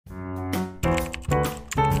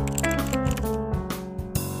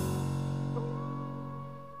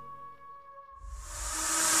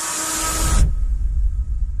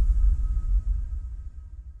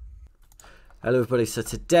Hello everybody, so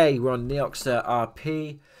today we're on Neoxa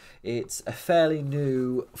RP. It's a fairly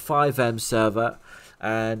new Fivem server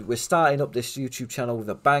and we're starting up this YouTube channel with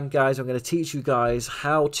a bang, guys. I'm going to teach you guys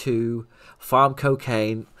how to farm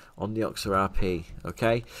cocaine on Neoxa RP,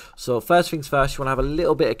 okay? So first things first, you want to have a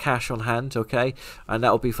little bit of cash on hand, okay? And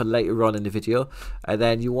that'll be for later on in the video. And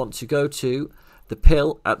then you want to go to the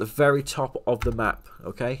pill at the very top of the map,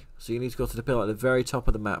 okay? So you need to go to the pill at the very top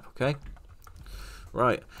of the map, okay?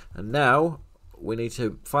 Right, and now we need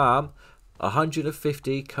to farm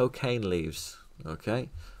 150 cocaine leaves. Okay.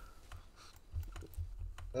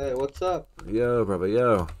 Hey, what's up? Yo, brother,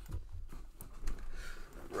 yo.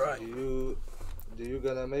 Right. Do you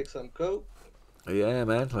gonna make some coke? Yeah,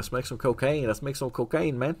 man. Let's make some cocaine. Let's make some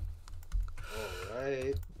cocaine, man.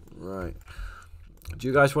 Alright. Right. Do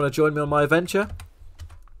you guys want to join me on my adventure?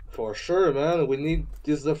 For sure, man.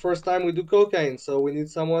 This is the first time we do cocaine, so we need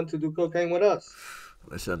someone to do cocaine with us.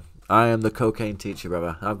 Listen, I am the cocaine teacher,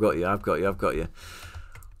 brother. I've got you. I've got you. I've got you.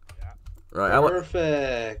 Yeah. Right.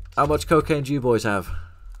 Perfect. How much cocaine do you boys have?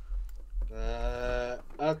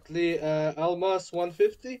 At least almost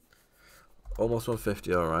 150. Almost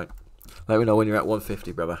 150. All right. Let me know when you're at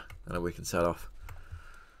 150, brother, and then we can set off.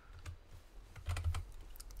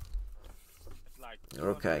 Like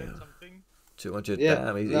Okay. 200. Yeah.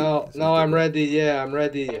 Damn, No, I'm ready. Yeah, I'm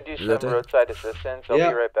ready. I can do some roadside assistance. I'll be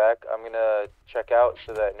right back. I'm gonna check out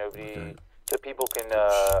so that so people can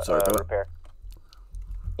repair.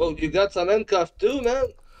 Oh, you got some handcuff too,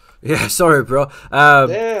 man. Yeah, sorry, bro.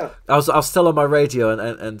 Yeah. I was still on my radio,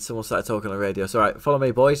 and someone started talking on the radio. So, all right, follow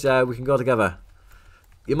me, boys. We can go together.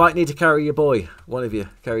 You might need to carry your boy. One of you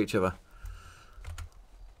carry each other.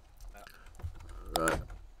 Right.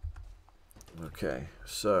 Okay,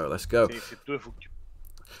 so let's go.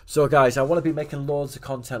 So guys, I want to be making loads of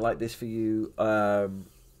content like this for you,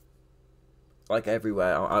 like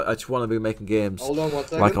everywhere. I just want to be making games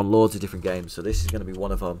like on loads of different games. So this is going to be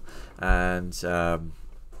one of them, and I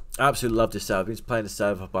absolutely love this server. I've been playing this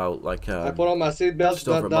server about like I put on my seatbelt,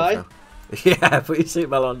 don't die. Yeah, put your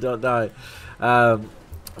seatbelt on, don't die.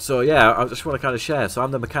 So yeah, I just want to kind of share. So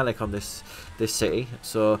I'm the mechanic on this city.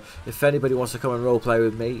 So if anybody wants to come and roleplay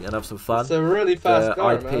with me and have some fun, it's a really fast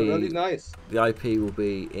car, man. Really nice. The IP will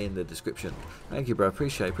be in the description. Thank you, bro.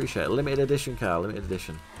 Appreciate it. Limited edition car, limited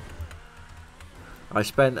edition. I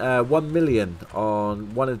spent 1 million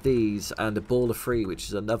on one of these and a Baller Free, which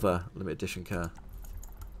is another limited edition car.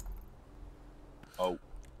 Oh.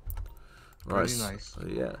 Right. Really nice.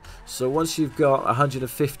 Yeah. So once you've got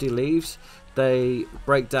 150 leaves, they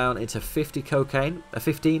break down into 50 cocaine,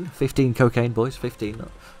 15 cocaine, boys, 15,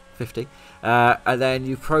 not 50, and then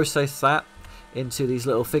you process that into these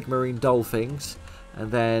little Figmarine doll things,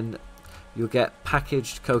 and then you'll get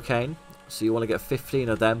packaged cocaine. So you want to get 15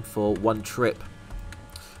 of them for one trip.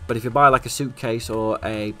 But if you buy like a suitcase or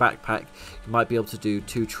a backpack, you might be able to do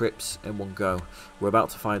 2 trips in one go. We're about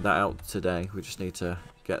to find that out today. We just need to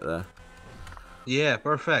get there. Yeah,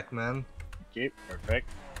 perfect, man. Okay, perfect.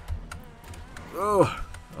 Oh,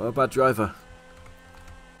 I'm a bad driver.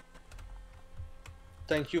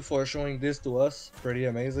 Thank you for showing this to us. Pretty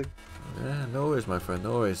amazing. Yeah, no worries, my friend.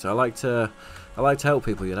 No worries. I like to help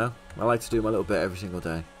people. You know, I like to do my little bit every single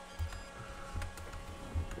day.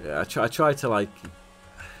 Yeah, I try to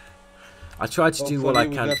do what I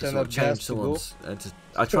can to sort of change someone's.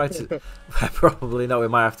 I try to. Probably not. We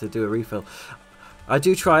might have to do a refill. I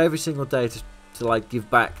do try every single day to like give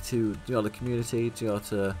back to the community, to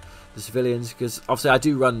the civilians, because obviously I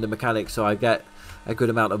do run the mechanic, so I get a good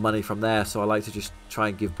amount of money from there. So I like to just try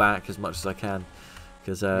and give back as much as I can,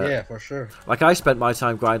 because yeah, for sure. Like I spent my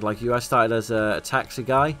time grinding like you. I started as a taxi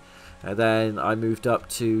guy, and then I moved up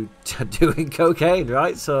to doing cocaine,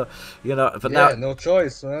 right? So but yeah, now no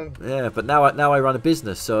choice, man. Yeah, but now I run a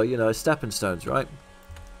business, so it's stepping stones, right?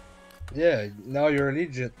 Yeah, now you're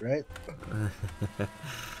legit, right?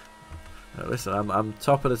 Listen, I'm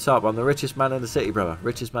top of the top. I'm the richest man in the city, brother.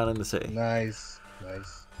 Richest man in the city. Nice,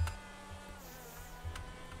 nice.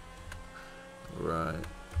 Right.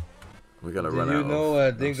 We're gonna run Do you out.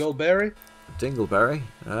 know Dingleberry? Dingleberry?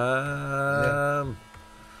 Yeah.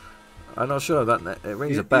 I'm not sure. It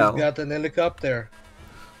rings a bell. He's got an helicopter.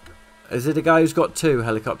 Is it the guy who's got 2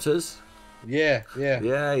 helicopters? Yeah. Yeah.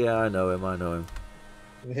 I know him.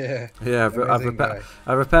 Yeah. Yeah,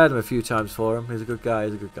 I've repaired him a few times for him. He's a good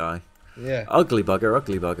guy. Yeah. Ugly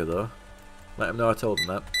bugger though. Let him know I told him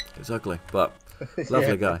that. He's ugly, but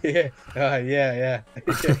lovely guy. Yeah. Yeah.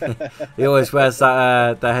 He always wears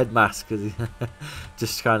that head mask because he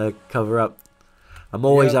just kind of cover up. I'm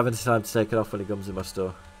always having time to take it off when he comes in my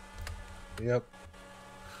store. Yep.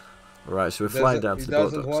 Right, so we're flying down to the boat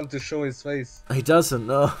docks. He doesn't want to show his face. He doesn't,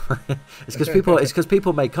 no. It's because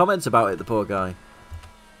people made comments about it, the poor guy.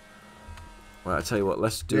 Right, I tell you what,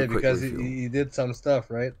 let's do a quick because refuel. he did some stuff,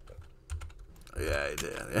 right? Yeah, he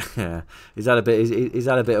did. Yeah, he's had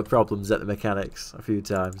a bit of problems at the mechanics a few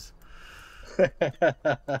times.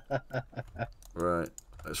 Right,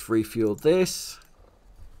 let's refuel this.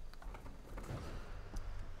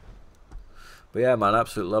 But yeah, man,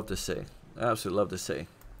 absolutely love the city. Absolutely love the city.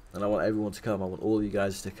 And I want everyone to come. I want all of you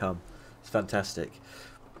guys to come. It's fantastic.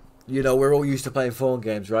 You know, we're all used to playing phone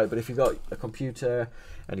games, right? But if you've got a computer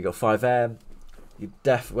and you've got Fivem, you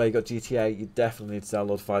got GTA, you definitely need to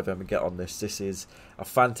download Fivem and get on this. This is a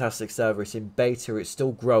fantastic server. It's in beta. It's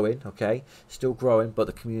still growing, okay? Still growing, but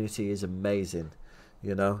the community is amazing.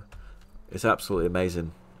 You know? It's absolutely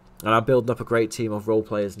amazing. And I'm building up a great team of role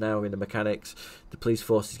players now in the mechanics. The police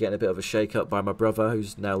force is getting a bit of a shake-up by my brother,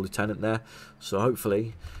 who's now lieutenant there. So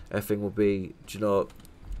hopefully, everything will be, you know,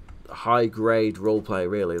 high-grade role play,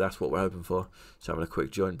 really. That's what we're hoping for. So having a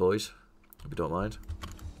quick joint, boys, if you don't mind.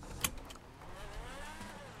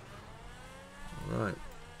 All right.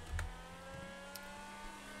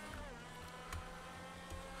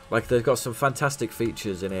 Like, they've got some fantastic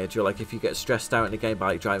features in here. Like, if you get stressed out in the game by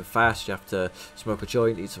like, driving fast, you have to smoke a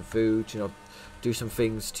joint, eat some food, you know, do some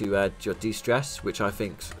things to de-stress, which I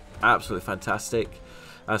think's absolutely fantastic.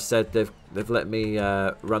 As said, they've let me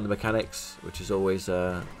run the mechanics, which is always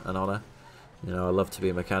an honour. You know, I love to be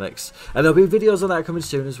in mechanics, and there'll be videos on that coming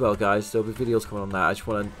soon as well, guys. There'll be videos coming on that.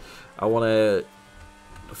 I want to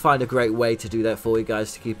find a great way to do that for you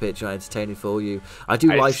guys to keep it entertaining for you. I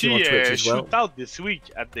do live stream on Twitch as well. Shootout this week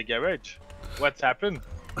at the garage. What's happened?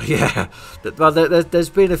 Yeah, well, there's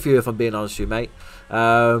been a few, if I'm being honest with you, mate.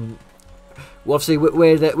 Well, obviously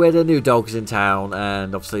we're the new dogs in town,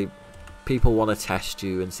 and obviously people want to test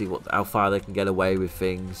you and see how far they can get away with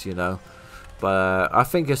things, you know. But I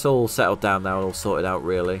think it's all settled down now, all sorted out,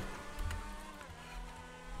 really.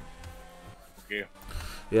 Okay.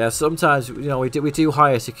 Yeah, sometimes, you know, we do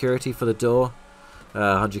hire security for the door,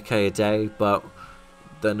 100k a day, but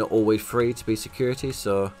they're not always free to be security,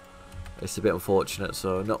 so it's a bit unfortunate.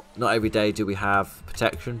 So not every day do we have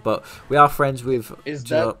protection, but we are friends with. Is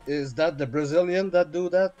that the Brazilian that do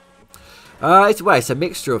that? It's a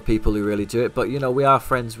mixture of people who really do it, but you know, we are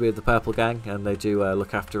friends with the Purple Gang, and they do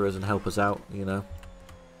look after us and help us out, you know.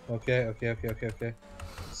 Okay.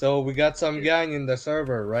 So we got some gang in the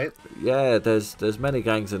server, right? Yeah, there's many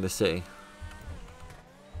gangs in the city.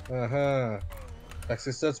 Like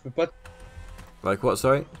what,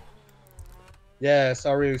 sorry? Yeah,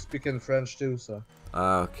 sorry, we speak in French too, so.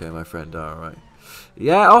 Okay, my friend, alright.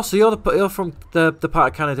 Yeah, also you're from the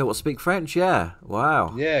part of Canada that will speak French, yeah.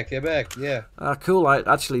 Wow. Yeah, Quebec, yeah. Cool. I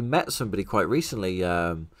actually met somebody quite recently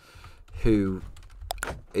who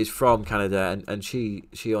is from Canada, and she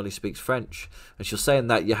only speaks French, and she was saying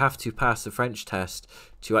that you have to pass the French test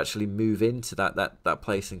to actually move into that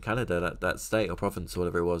place in Canada, that state or province or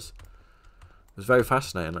whatever it was. It was very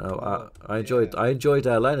fascinating. I enjoyed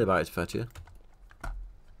learning about it, to fetch you.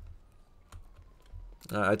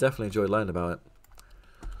 I definitely enjoyed learning about it.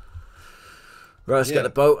 Right, let's get the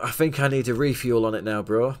boat. I think I need a refuel on it now,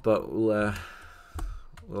 bro, but we'll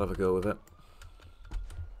have a go with it.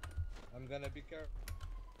 I'm gonna be careful.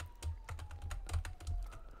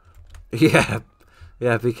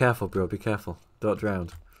 Yeah, be careful, bro, be careful. Don't drown.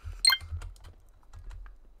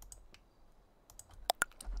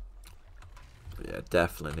 Yeah,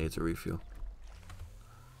 definitely needs a refuel.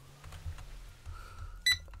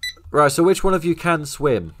 Right, so which one of you can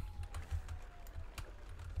swim?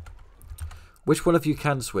 Which one of you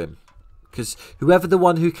can swim? Because whoever the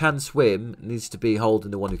one who can swim needs to be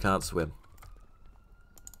holding the one who can't swim.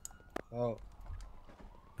 Oh.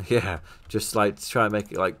 Yeah, just like to try and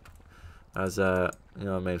make it like as you know what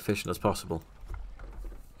I mean, efficient as possible.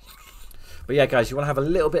 But yeah, guys, you want to have a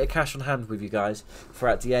little bit of cash on hand with you guys for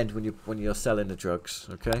at the end when you're selling the drugs,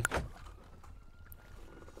 okay?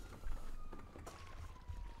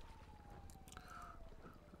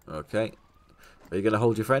 Okay. Are you gonna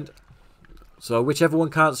hold your friend? So whichever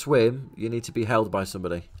one can't swim, you need to be held by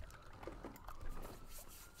somebody.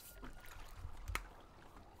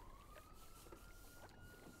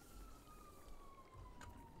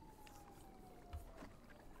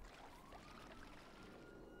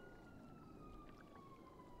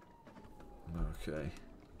 Okay.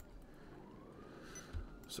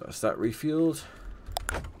 So that's that refueled.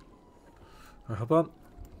 Hop on.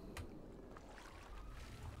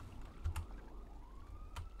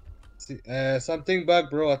 Something bug,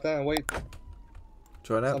 bro. Wait.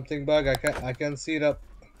 Try now. Something bug. I can see it up.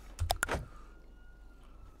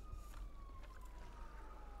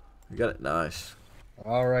 You got it. Nice.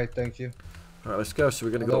 All right, thank you. All right, let's go. So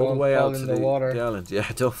we're going to I go don't all the want way to fall out to in the water. the island. Yeah,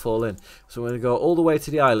 don't fall in. So we're going to go all the way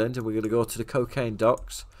to the island, and we're going to go to the cocaine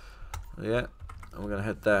docks. Yeah, and we're going to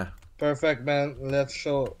head there. Perfect, man. Let's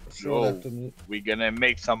show that to me. We're gonna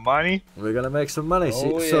make some money. We're going to make some money.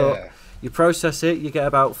 Oh, So yeah. you process it, you get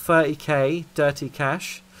about 30k dirty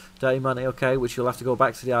cash, dirty money, okay, which you'll have to go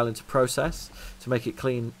back to the island to process to make it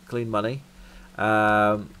clean money.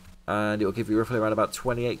 And it will give you roughly around about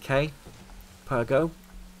 28k per go.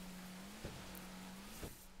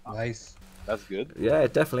 Nice. That's good. Yeah,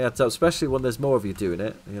 it definitely adds up, especially when there's more of you doing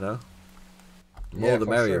it, you know. More Yeah, the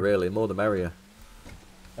for merrier, sure. really. More the merrier.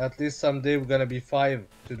 At least someday we're gonna be 5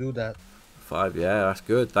 to do that. 5, yeah, that's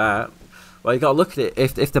good, that. Well, you got to look at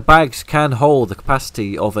it. If the bags can hold the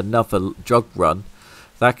capacity of another drug run,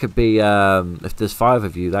 that could be, if there's 5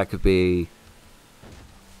 of you, that could be,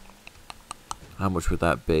 how much would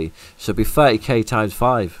that be? So it'd be 30k times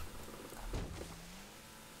 5.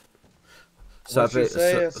 So What'd you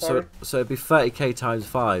say? Sorry? so it'd be 30k times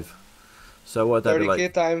 5. So what would that be 30k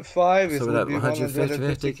like? times 5 is So would would that be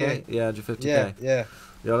 150k? 150k. Yeah, 150k. Yeah, yeah,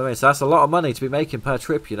 You know what I mean? So that's a lot of money to be making per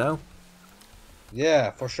trip, you know?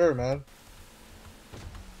 yeah, for sure, man.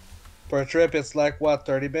 Per trip, it's like what,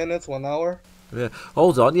 30 minutes, 1 hour? Yeah.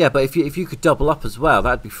 Hold on, yeah, but if you could double up as well,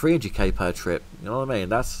 that'd be 300k per trip. You know what I mean?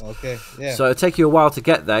 That's Okay, yeah. so it'd take you a while to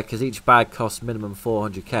get there because each bag costs minimum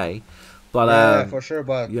 400k. But Yeah, for sure,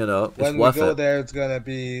 but you know, it's when we worth go it. there, it's gonna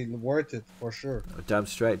be worth it for sure. Damn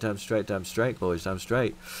straight, boys, damn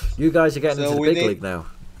straight. You guys are getting So into the we big need- league now.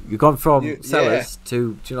 You've gone from Yeah. sellers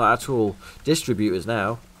to actual distributors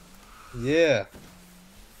now. Yeah,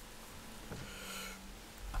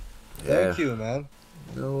 Yeah. thank you, man.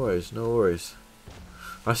 No worries, no worries.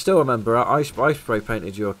 I still remember I spray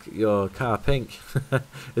painted your car pink.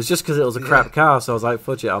 It's just because it was a crap car, so I was like,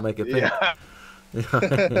 fudge it, I'll make it pink. Yeah.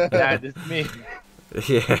 That is me.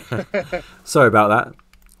 Yeah. Sorry about that.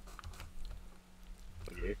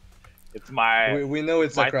 Okay. It's my We know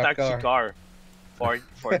it's my a crap taxi car.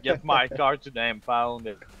 Forget my car to the impound.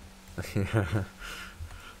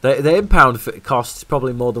 The impound cost is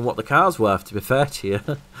probably more than what the car's worth, to be fair to you.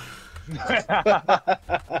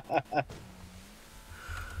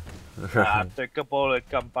 After a couple of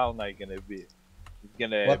compound, I'm gonna be. It's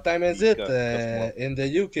gonna. What time is be it cost more. in the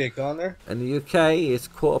UK, Connor? In the UK, it's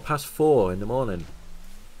 4:15 in the morning.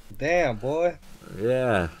 Damn, boy.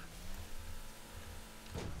 Yeah.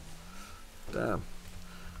 Damn.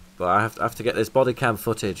 But I have to get this body cam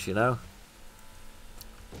footage, you know.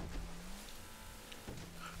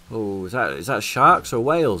 Oh, is that sharks or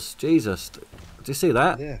whales? Jesus, do you see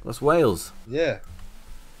that? Yeah. That's whales. Yeah.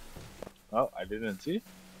 Oh, I didn't see.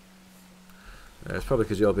 Yeah, it's probably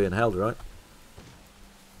because you're being held, right?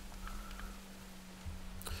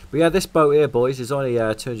 But yeah, this boat here, boys, is only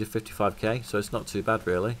 255k, so it's not too bad,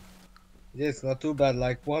 really. Yeah, it's not too bad.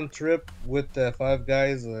 Like one trip with 5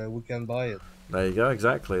 guys, we can buy it. There you go,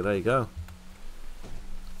 exactly. There you go.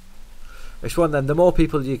 It's one then. The more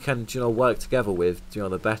people you can, work together with,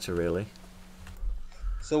 the better, really.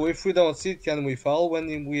 So if we don't see it, can we fall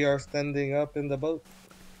when we are standing up in the boat?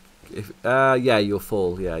 Yeah, you'll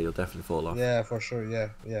fall. Yeah, you'll definitely fall off. Yeah, for sure. Yeah,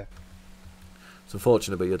 yeah. It's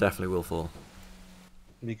unfortunate, but you definitely will fall.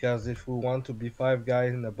 Because if we want to be 5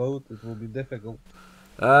 guys in a boat, it will be difficult.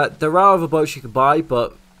 There are other boats you can buy,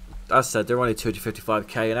 but as I said, they're only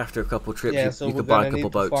 255k, and after a couple of trips, Yeah, so you we're can buy a gonna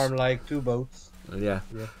couple need to boats. farm like 2 boats. Yeah.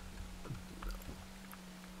 Yeah.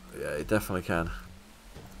 Yeah, it definitely can.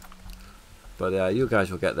 But you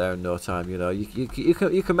guys will get there in no time.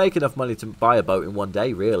 You can make enough money to buy a boat in one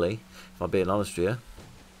day, really. If I'm being honest with you.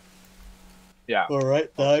 Yeah. All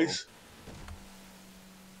right, guys.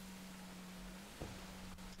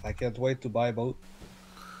 I can't wait to buy a boat.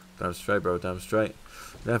 Damn straight, bro. Damn straight.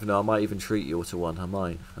 You never know. I might even treat you to one.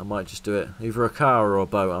 I might just do it. Either a car or a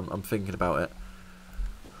boat. I'm thinking about it.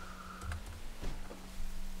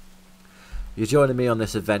 You're joining me on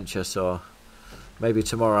this adventure, so maybe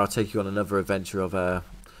tomorrow I'll take you on another adventure of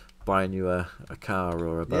buying you a car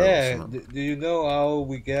or a boat. Yeah, or something. do you know how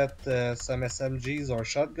we get some SMGs or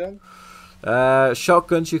shotgun?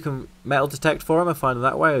 Shotguns, you can metal detect for them and find them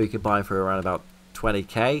that way, or you can buy them for around about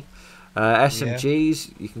 20k.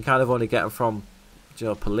 SMGs, you can kind of only get them from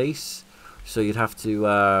police, so you'd have to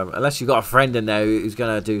unless you've got a friend in there who's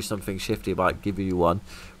going to do something shifty like give you one,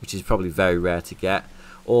 which is probably very rare to get.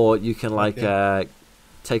 Or you can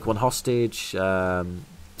take one hostage, take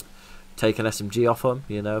an SMG off them,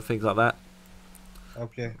 things like that.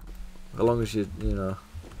 Okay. As long as you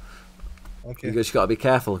Okay. you just got to be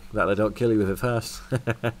careful that they don't kill you with it first.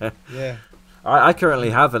 Yeah. I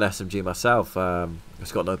currently have an SMG myself.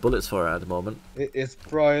 It's got no bullets for it at the moment. It's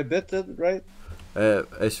prohibited, right?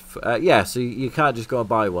 Yeah, so you can't just go and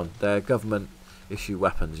buy one. They're government issue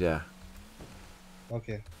weapons, yeah.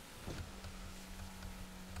 Okay.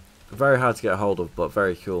 Very hard to get a hold of, but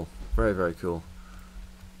very cool. Very, very cool.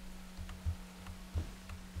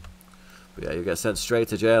 But yeah, you get sent straight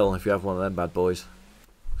to jail if you have one of them bad boys.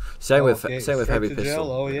 Same with heavy pistol.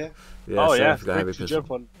 Jail? Oh yeah. Yeah, oh same yeah, if you've got heavy straight pistol.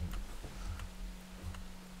 to jail.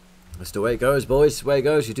 That's the way it goes, boys. The way it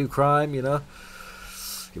goes. You do crime, you know.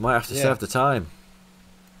 You might have to serve the time.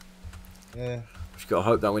 Yeah. Just gotta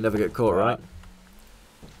hope that we never get caught, right?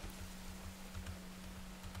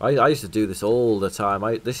 I used to do this all the time.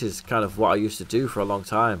 This is kind of what I used to do for a long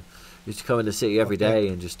time. Used to come in the city every day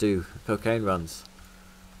and just do cocaine runs.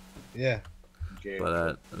 Yeah. Okay.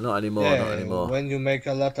 But not anymore, Yeah, not anymore. when you make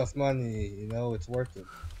a lot of money, you know, it's worth it.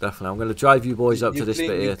 Definitely. I'm going to drive you boys up to this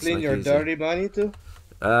bit here. You clean your dirty money too?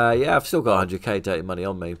 Yeah, I've still got 100k dirty money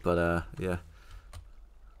on me, but yeah.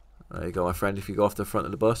 There you go, my friend. If you go off the front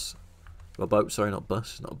of the bus. Well, boat, sorry, not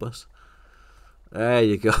bus. Not a bus. There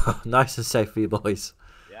you go. Nice and safe for you boys.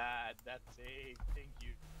 Yeah, that's it. Thank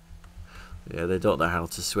you. Yeah, they don't know how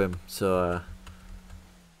to swim, so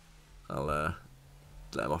I'll let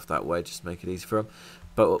them off that way, just make it easy for them.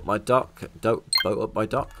 Boat up my dock. Boat up my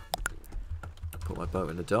dock. Put my boat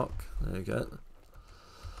in the dock. There you go.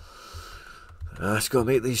 Let's go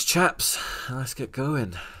meet these chaps. Let's get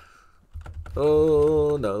going.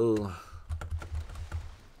 Oh no.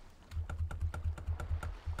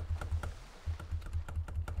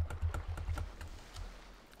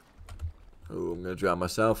 Oh, I'm going to drown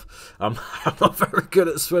myself. I'm not very good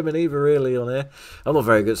at swimming either, really, on here. I'm not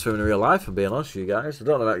very good at swimming in real life, I'm being honest with you guys. I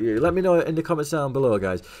don't know about you. Let me know in the comments down below,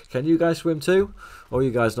 guys. Can you guys swim too? Or are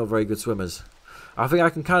you guys not very good swimmers? I think I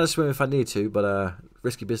can kind of swim if I need to, but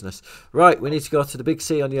risky business. Right, we need to go to the big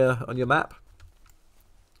sea on your map.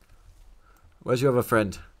 Where's your other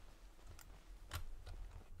friend?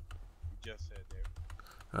 Just there.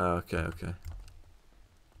 Oh, okay.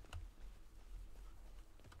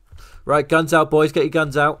 Right, guns out, boys. Get your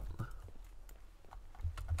guns out.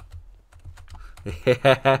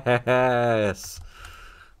 Yes.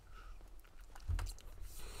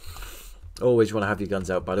 Always want to have your guns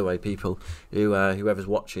out, by the way, people. Whoever's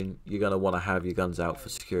watching, you're going to want to have your guns out for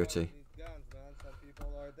security.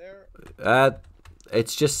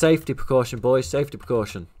 It's just safety precaution, boys. Safety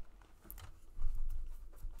precaution.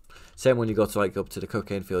 Same when you go to like up to the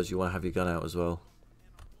cocaine fields, you want to have your gun out as well.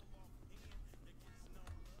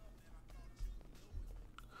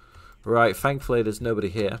 Right, thankfully there's nobody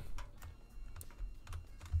here.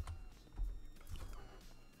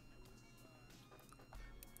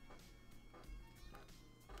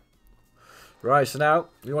 Right, so now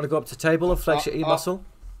you want to go up to table and flex your E muscle.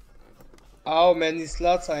 How many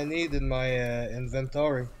slots I need in my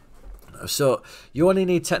inventory? So you only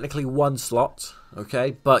need technically one slot,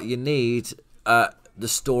 okay? But you need the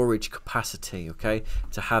storage capacity, okay,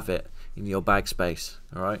 to have it in your bag space.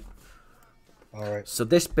 All right. All right. So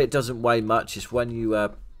this bit doesn't weigh much. It's when you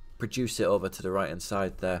produce it over to the right hand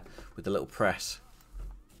side there with the little press.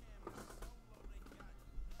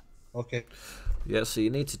 Okay. Yeah. So you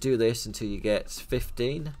need to do this until you get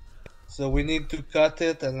 15. So we need to cut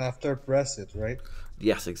it and after press it, right?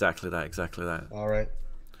 Yes, exactly that. Exactly that. All right.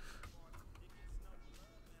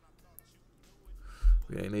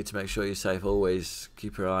 Yeah, you need to make sure you're safe. Always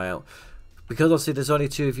keep your eye out. Because obviously there's only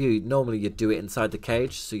two of you, normally you'd do it inside the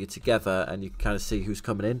cage, so you're together and you can kind of see who's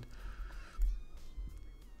coming in.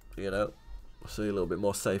 You know, so you're a little bit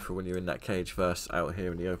more safer when you're in that cage versus out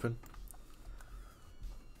here in the open.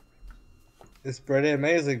 It's pretty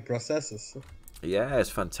amazing processes. Yeah, it's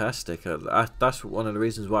fantastic. That's one of the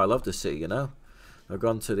reasons why I love the city, you know. I've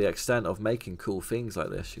gone to the extent of making cool things like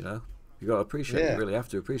this, you know. You got to appreciate it, you really have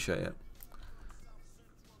to appreciate it.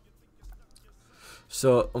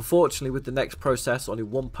 So, unfortunately, with the next process, only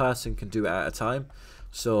one person can do it at a time.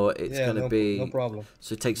 So, it's going to be... no problem.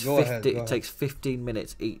 So, it takes It takes 15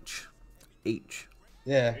 minutes each.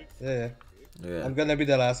 Yeah. I'm going to be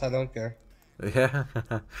the last, I don't care. Yeah.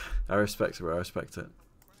 I respect it, bro. I respect it.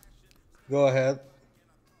 Go ahead.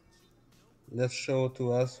 Let's show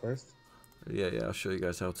to us first. Yeah, I'll show you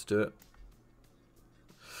guys how to do it.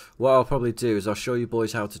 What I'll probably do is I'll show you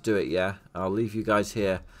boys how to do it, yeah? I'll leave you guys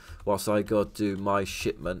here whilst I go do my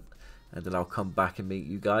shipment, and then I'll come back and meet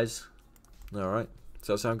you guys. Alright, does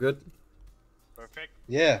that sound good? Perfect.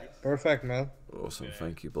 Yeah, perfect, man. Awesome,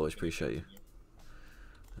 thank you boys, appreciate you.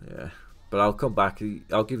 Yeah, but I'll come back,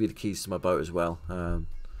 I'll give you the keys to my boat as well.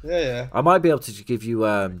 Yeah. I might be able to give you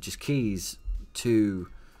just keys to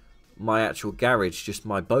my actual garage, just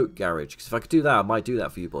my boat garage. Because if I could do that, I might do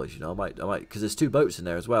that for you boys. You know, I might, because there's 2 boats in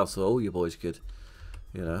there as well, so all you boys could,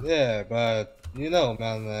 you know. Yeah, but you know,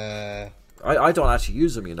 man. I don't actually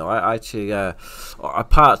use them, you know. I actually,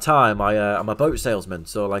 part time, I'm a boat salesman,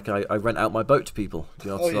 so like I rent out my boat to people, you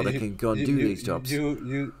know, so they can go and do these jobs.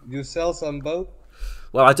 You sell some boat?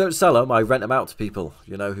 Well, I don't sell them. I rent them out to people,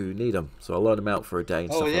 you know, who need them. So I loan them out for a day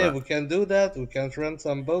and stuff like that. We can do that. We can rent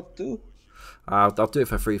some boat too. I'll do it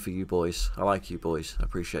for free for you boys. I like you boys. I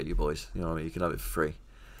appreciate you boys. You know what I mean? You can have it for free.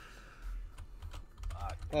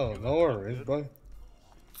 Oh, no worries, boy.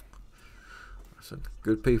 Listen,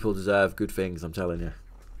 good people deserve good things, I'm telling you.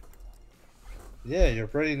 Yeah, you're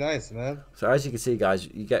pretty nice, man. So as you can see, guys,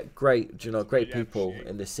 you get great people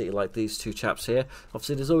in this city, like these 2 chaps here.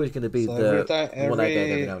 Obviously, there's always going to be the one I get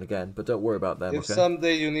every now and again, but don't worry about them. If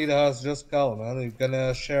someday you need us, just call, man. You're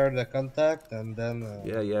gonna share the contact, and then.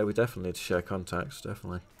 Yeah, we definitely need to share contacts,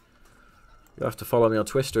 definitely. You have to follow me on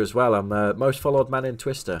Twitter as well. I'm most followed man in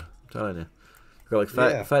Twitter. I'm telling you, I've got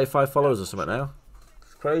like 35 followers or something now.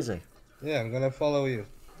 It's crazy. Yeah, I'm gonna follow you.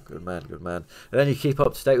 Good man, good man. And then you keep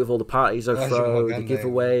up to date with all the parties I throw, the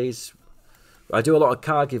giveaways. I do a lot of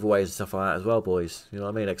car giveaways and stuff like that as well, boys. You know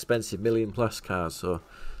what I mean? Expensive $1 million+ cars. So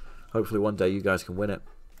hopefully one day you guys can win it.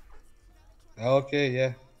 Okay,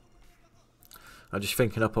 yeah. I'm just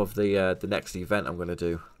thinking up of the next event I'm going to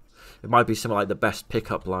do. It might be something like the best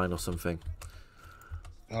pickup line or something.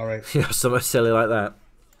 All right. Yeah, something silly like that.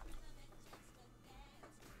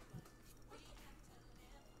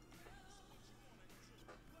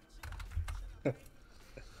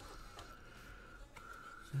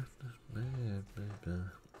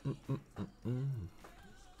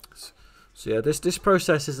 So yeah, this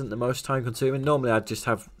process isn't the most time consuming. Normally I'd just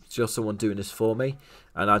have someone doing this for me,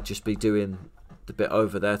 and I'd just be doing the bit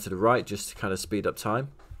over there to the right just to kind of speed up time.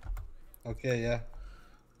 Okay, yeah.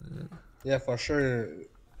 Yeah, for sure.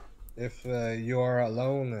 If you are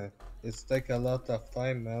alone, it's take a lot of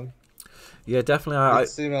time, man. Yeah, definitely. It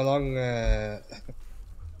seems a long.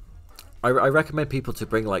 I recommend people to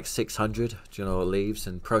bring like 600, you know, leaves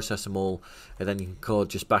and process them all, and then you can call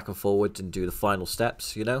just back and forward and do the final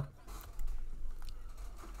steps, you know.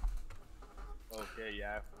 Okay,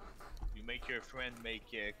 yeah. You make your friend make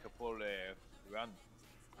a couple run.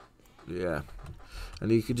 Yeah,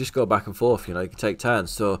 and you can just go back and forth, you know. You can take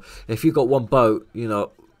turns. So if you've got one boat, you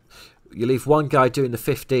know, you leave one guy doing the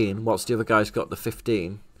 15 whilst the other guy's got the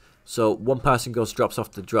 15. So one person goes, drops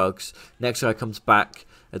off the drugs, next guy comes back,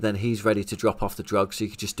 and then he's ready to drop off the drugs. So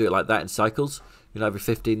you could just do it like that in cycles, you know, every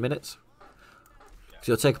 15 minutes.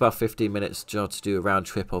 So it'll take about 15 minutes, you know, to do a round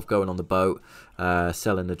trip of going on the boat,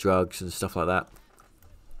 selling the drugs and stuff like that.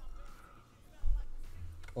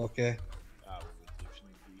 Okay. I would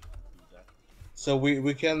definitely do that. So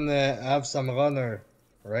we can have some runner,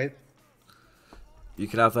 right? You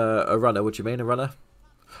can have a runner. What do you mean, a runner?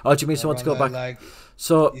 Oh, do you mean someone to go back? Like,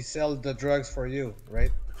 so he sell the drugs for you,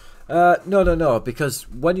 right? No, because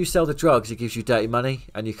when you sell the drugs, it gives you dirty money,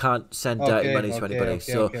 and you can't send dirty money to anybody.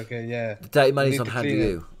 Yeah. The dirty money's on hand of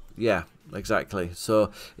you. Yeah, exactly.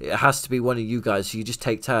 So it has to be one of you guys. So you just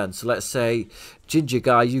take turns. So let's say, Ginger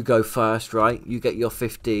guy, you go first, right? You get your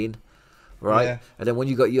 15, right? Yeah. And then when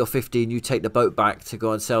you got your 15, you take the boat back to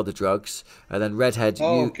go and sell the drugs. And then Redhead,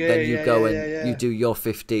 you do your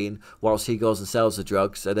 15 whilst he goes and sells the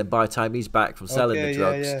drugs. And then by the time he's back from selling the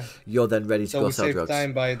drugs, you're then ready to go sell drugs. So we save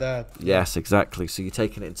time by that. Yes, exactly. So you're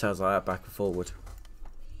taking it in turns like that, back and forward.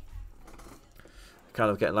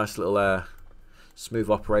 Kind of get a nice little smooth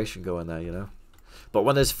operation going there, you know. But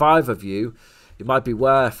when there's 5 of you, it might be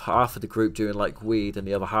worth half of the group doing like weed and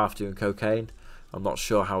the other half doing cocaine. I'm not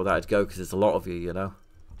sure how that'd go because there's a lot of you, you know.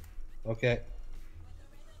 Okay.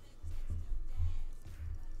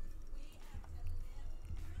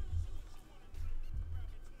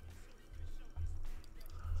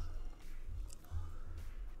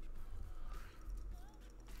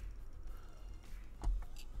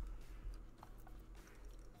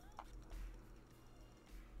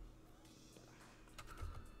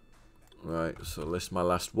 Right, so list my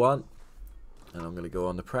last one, and I'm going to go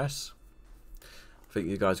on the press. I think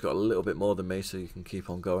you guys got a little bit more than me, so you can keep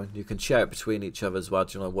on going. You can share it between each other as well,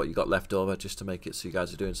 you know, what you got left over, just to make it so you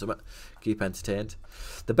guys are doing something. Keep entertained.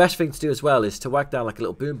 The best thing to do as well is to whack down like a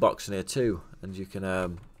little boombox in here too, and you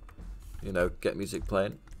can, you know, get music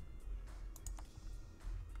playing.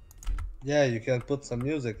 Yeah, you can put some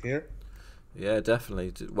music here. Yeah,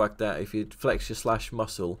 definitely. Whack that. If you flex your slash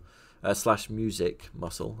music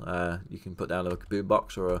muscle, you can put down like a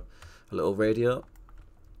boombox or a little radio.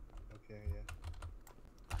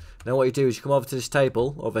 Then what you do is you come over to this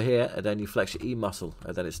table over here, and then you flex your E muscle,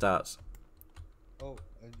 and then it starts. Oh,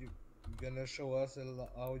 and you gonna show us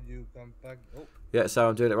how you compact. Oh. Yeah, so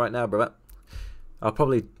I'm doing it right now, brother. I'll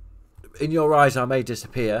probably, in your eyes, I may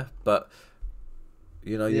disappear, but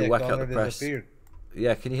you know, you whack out the press. Disappeared.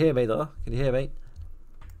 Yeah, can you hear me though? Can you hear me?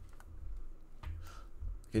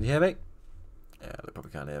 Can you hear me? Yeah, they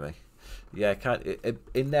probably can't hear me. Yeah,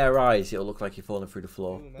 in their eyes, it'll look like you're falling through the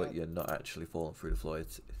floor, but you're not actually falling through the floor.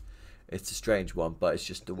 It's a strange one, but it's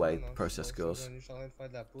just the way the process goes.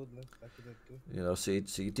 You know, so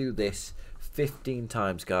you do this 15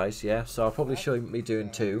 times, guys. Yeah, so I'll probably show me doing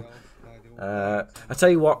 2. I tell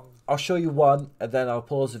you what, I'll show you 1, and then I'll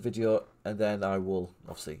pause the video, and then I will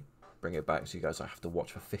obviously bring it back, so you guys don't have to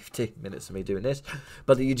watch for 15 minutes of me doing this.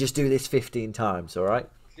 But you just do this 15 times, all right?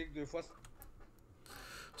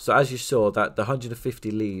 So as you saw, that the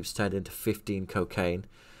 150 leaves turned into 15 cocaine.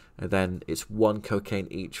 And then it's 1 cocaine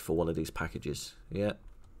each for one of these packages. Yeah.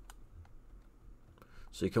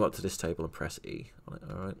 So you come up to this table and press E on it.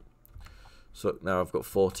 Alright. So now I've got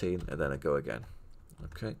 14 and then I go again.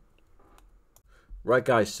 Okay. Right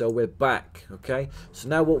guys, so we're back. Okay. So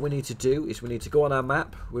now what we need to do is we need to go on our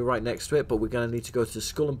map. We're right next to it, but we're going to need to go to the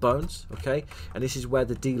Skull and Bones. Okay. And this is where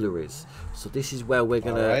the dealer is. So this is where we're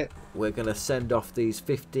gonna send off these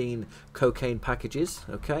 15 cocaine packages.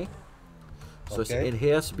 Okay. So it's in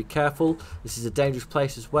here, so be careful. This is a dangerous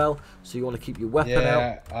place as well, so you want to keep your weapon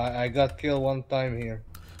out. Yeah, I got killed one time here.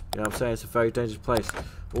 You know what I'm saying? It's a very dangerous place.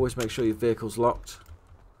 Always make sure your vehicle's locked.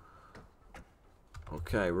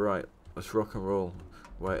 Okay, right. Let's rock and roll.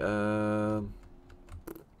 Wait,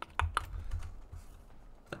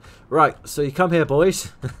 Right, so you come here,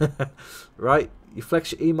 boys. Right, you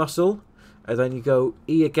flex your E muscle, and then you go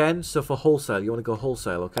E again. So for wholesale, you want to go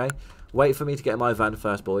wholesale, okay? Wait for me to get in my van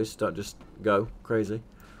first, boys. Don't just go crazy.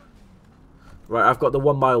 Right, I've got the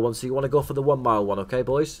 1 mile one, so you want to go for the 1 mile one, okay,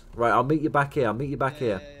 boys? Right, I'll meet you back here. I'll meet you back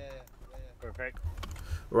here. Perfect.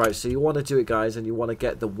 Right, so you want to do it, guys, and you want to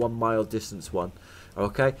get the 1 mile distance one,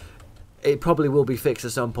 okay? It probably will be fixed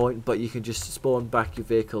at some point, but you can just spawn back your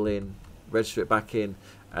vehicle in, register it back in,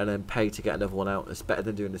 and then pay to get another one out. It's better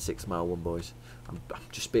than doing the 6 mile one, boys. I'm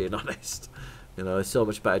just being honest. You know, it's so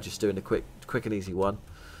much better just doing the quick and easy one.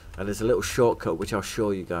 And there's a little shortcut which I'll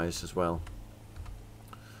show you guys as well.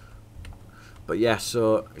 But yeah,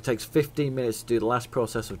 so it takes 15 minutes to do the last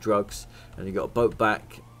process of drugs, and you got a boat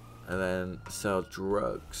back, and then sell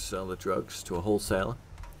the drugs to a wholesaler.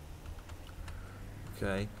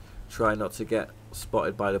 Okay, try not to get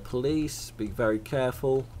spotted by the police. Be very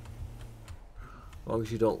careful. As long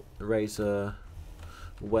as you don't raise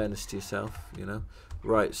awareness to yourself, you know.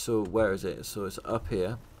 Right, so where is it? So it's up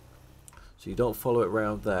here. So you don't follow it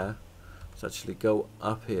around there. It's actually go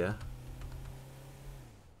up here.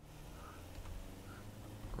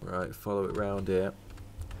 Right, follow it around here.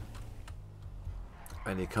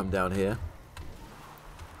 And you come down here.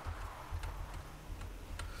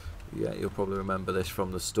 Yeah, you'll probably remember this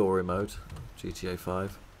from the story mode, GTA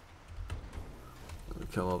 5. We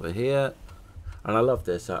come over here. And I love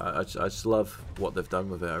this. I just love what they've done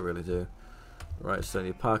with it. I really do. Right, so then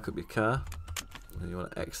you park up your car. And you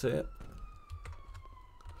want to exit it.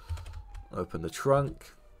 Open the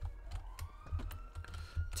trunk.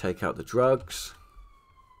 Take out the drugs.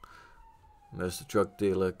 And there's the drug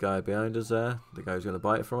dealer guy behind us there. The guy who's going to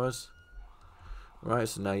buy it from us. Right,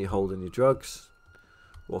 so now you're holding your drugs.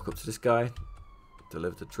 Walk up to this guy.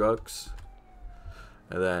 Deliver the drugs.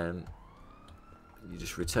 And then you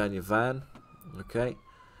just return your van. Okay.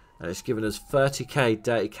 And it's given us 30k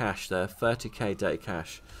dirty cash there. 30k dirty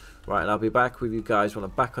cash. Right, and I'll be back with you guys when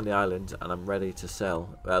I'm back on the island and I'm ready to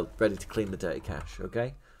sell. Well, ready to clean the dirty cash,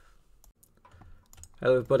 okay?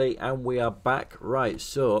 Hello everybody, and we are back. Right,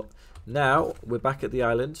 so now we're back at the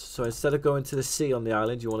island. So instead of going to the sea on the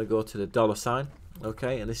island, you want to go to the $sign,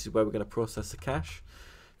 okay? And this is where we're going to process the cash.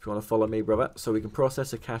 If you want to follow me, brother. So we can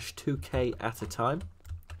process the cash 2k at a time.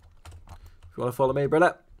 If you want to follow me,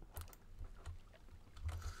 brother.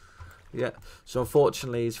 Yeah, so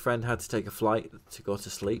unfortunately his friend had to take a flight to go to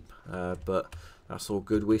sleep, but that's all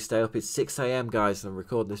good. We stay up. It's 6 AM, guys, and I'm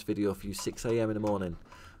recording this video for you 6 AM in the morning.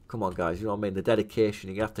 Come on, guys, you know what I mean? The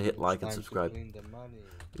dedication, you have to hit like and subscribe.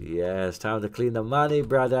 Yeah, it's time to clean the money,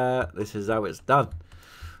 brother. This is how it's done.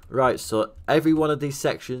 Right, so every one of these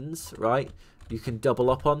sections, right, you can double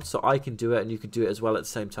up on. So I can do it and you can do it as well at the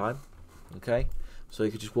same time. Okay, so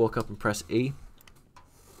you can just walk up and press E.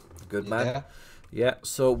 Good man. Yeah. Yeah,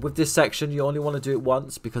 so with this section, you only want to do it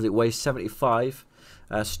once because it weighs 75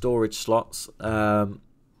 storage slots. And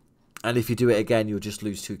if you do it again, you'll just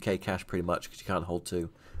lose 2k cash pretty much because you can't hold 2.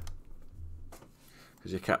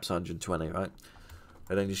 Because your cap's 120, right?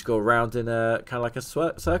 And then you just go around in a kind of like a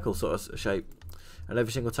circle sort of shape. And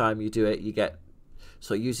every single time you do it, you get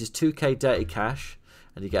So it uses 2k dirty cash,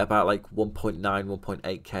 and you get about like 1.9,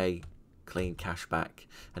 1.8k clean cash back,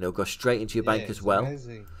 and it'll go straight into your bank as well.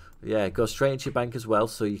 Amazing. Yeah, it goes straight into your bank as well,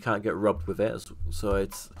 so you can't get robbed with it. So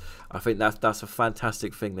I think that's a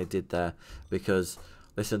fantastic thing they did there, because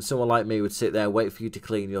listen, someone like me would sit there wait for you to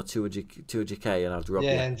clean your 200k, and I'd rob you.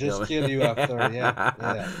 Yeah, and just kill you after.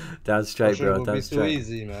 Yeah. Down straight, For sure, bro. it Down would be straight. too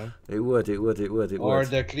easy, man. It would. Or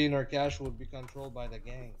the cleaner cash would be controlled by the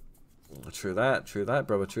gang. True that,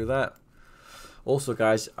 brother. True that. Also,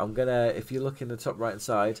 guys, I'm gonna, if you look in the top right hand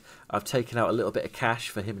side, I've taken out a little bit of cash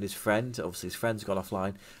for him and his friend. Obviously, his friend's gone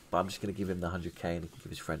offline, but I'm just gonna give him the 100k, and he can give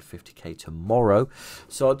his friend 50k tomorrow.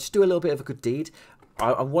 So I'll just do a little bit of a good deed.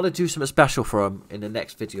 I want to do something special for him in the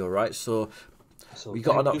next video, right? So we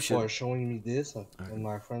got an option. Thank you for showing me this, and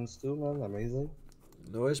my friends too, man. Amazing.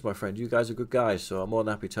 No worries, my friend. You guys are good guys, so I'm more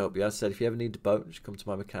than happy to help you. As I said, if you ever need a boat, just come to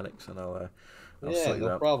my mechanics, and I'll sort you out.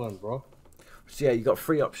 No problem, bro. So yeah, you got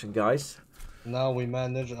free option, guys. Now we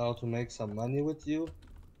manage how to make some money with you.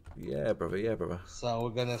 Yeah, brother. Yeah, brother. So we're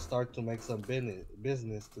gonna start to make some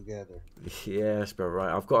business together. Yes, brother.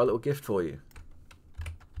 Right. I've got a little gift for you.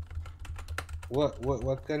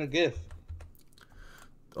 What kind of gift?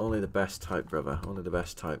 Only the best type, brother. Only the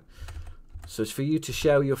best type. So it's for you to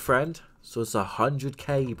share with your friend. So it's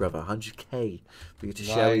 100k, brother. 100k for you to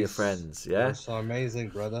share with your friends. Yeah. That's so amazing,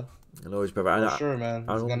 brother. And always, brother. For sure, man.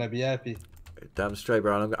 He's gonna be happy. Damn straight,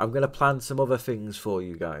 bro. I'm gonna plan some other things for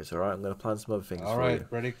you guys. All right. I'm gonna plan some other things. All for right. you.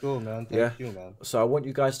 Pretty cool, man. Thank you, man. So I want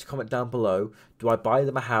you guys to comment down below. Do I buy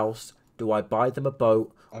them a house? Do I buy them a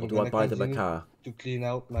boat? Or do I buy them a car? To clean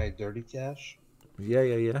out my dirty cash.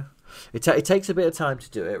 Yeah. It takes a bit of time to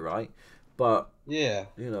do it, right? But yeah,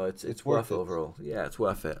 you know, it's worth it overall. Yeah, it's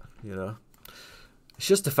worth it. You know, it's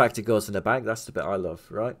just the fact it goes in the bank. That's the bit I love,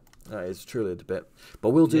 right? That is truly the bit.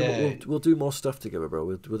 But we'll do more stuff together, bro.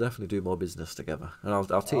 We'll definitely do more business together, and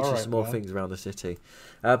I'll teach you some more things around the city.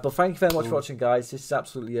 But thank you very much for watching, guys. This is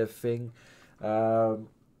absolutely a thing.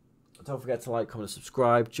 Don't forget to like, comment, and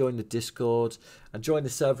subscribe. Join the Discord and join the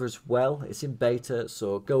server as well. It's in beta,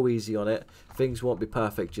 so go easy on it. Things won't be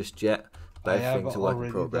perfect just yet, but everything's a work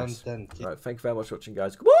in progress. Right, thank you very much for watching,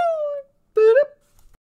 guys. Woo!